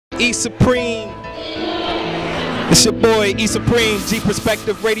E Supreme. It's your boy E Supreme, G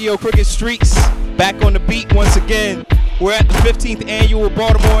Perspective Radio, Crooked Streets. Back on the beat once again. We're at the 15th annual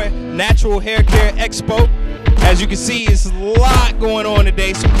Baltimore Natural Hair Care Expo. As you can see, it's a lot going on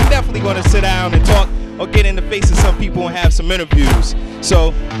today, so we're definitely going to sit down and talk or get in the face of some people and have some interviews.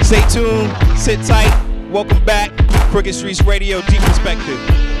 So stay tuned, sit tight. Welcome back, Crooked Streets Radio, G Perspective.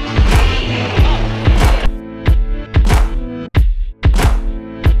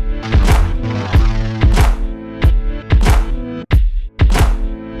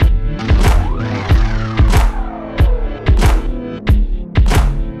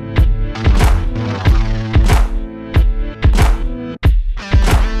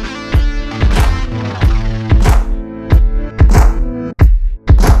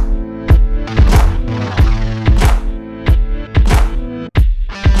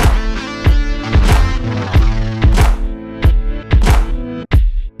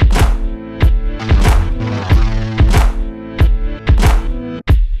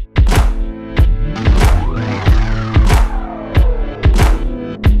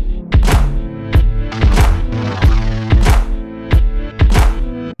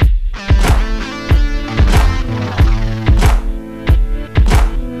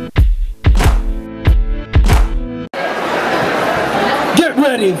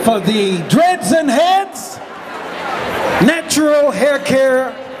 For the Dreads and Heads Natural Hair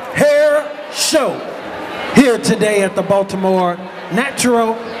Care Hair Show here today at the Baltimore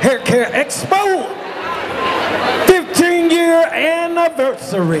Natural Hair Care Expo 15-year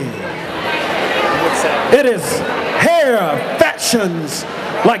anniversary. It is hair fashions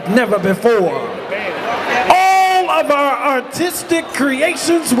like never before. All of our artistic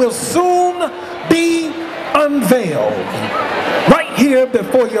creations will soon be unveiled right here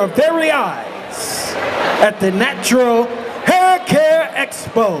before your very eyes at the Natural Hair Care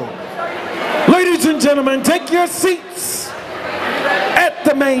Expo. Ladies and gentlemen, take your seats at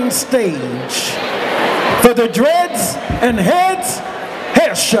the main stage for the Dreads and Heads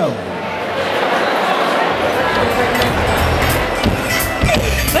Hair Show.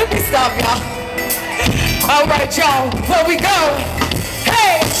 Let me stop, y'all. All right, y'all, where we go?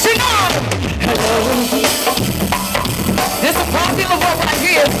 Hey, Shannon! Hello. This is a popular one right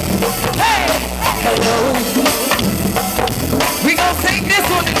here. Hey! Hello. We gon' take this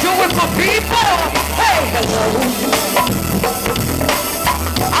one and do it for people. Hey! Hello.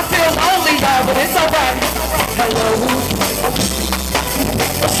 I feel lonely, y'all, but it's alright. Hello.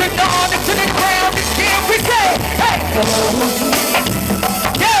 Shake the arm to the ground again, we say, hey! Hello.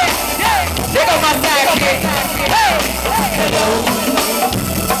 Yeah, yeah. There go my sidekick. Hey! Hello.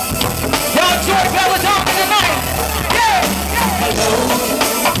 Y'all enjoy Belladonna tonight. Hello.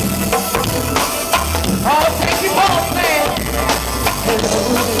 Oh, thank you both, man. Hello.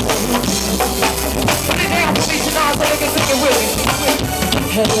 Put it down for me, Shannon, so they can sing it with me.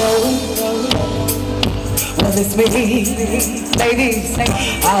 Hello. Well, it's me, ladies.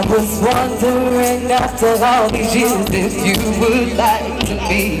 I was wondering after all these years if you would like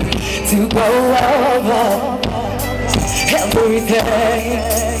me to go over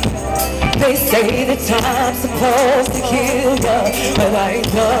everything. They say that time's supposed to kill ya, but I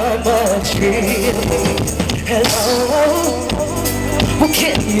ain't done much really. Hello, well,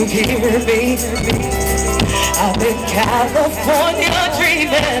 can you hear me? I'm in California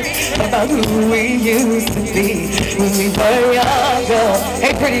dreaming about who we used to be when we were younger.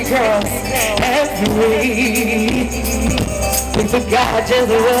 Hey, pretty girls and free. We forgot just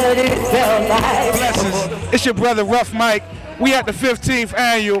what it felt like. Blessings. It's your brother Rough Mike. We at the 15th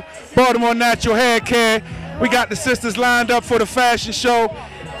annual Baltimore Natural Hair Care. We got the sisters lined up for the fashion show.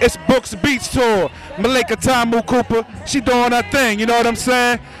 It's Books Beach Tour. Malika Tamu Cooper, she doing her thing, you know what I'm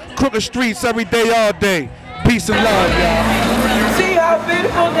saying? Crooked Streets every day, all day. Peace and love, y'all. See how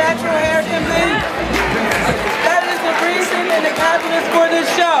beautiful natural hair can be? That is the reason and the catalyst for this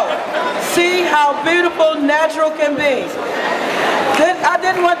show. See how beautiful natural can be. I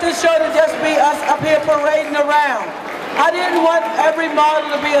didn't want this show to just be us up here parading around. I didn't want every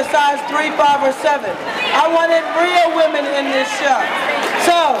model to be a size 3, 5, or 7. I wanted real women in this show.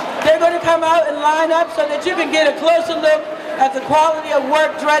 So they're going to come out and line up so that you can get a closer look at the quality of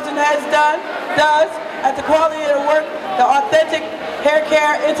work Dreads and Heads does, at the quality of the work the Authentic Hair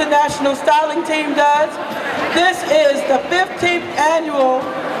Care International Styling Team does. This is the 15th annual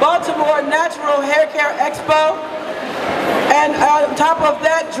Baltimore Natural Hair Care Expo. And on top of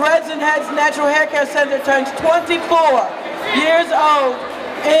that, Dreads and Heads Natural Hair Care Center turns 24 years old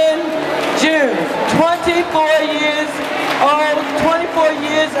in June. 24 years old, 24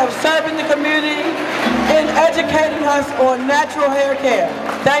 years of serving the community and educating us on natural hair care.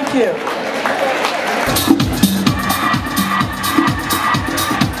 Thank you.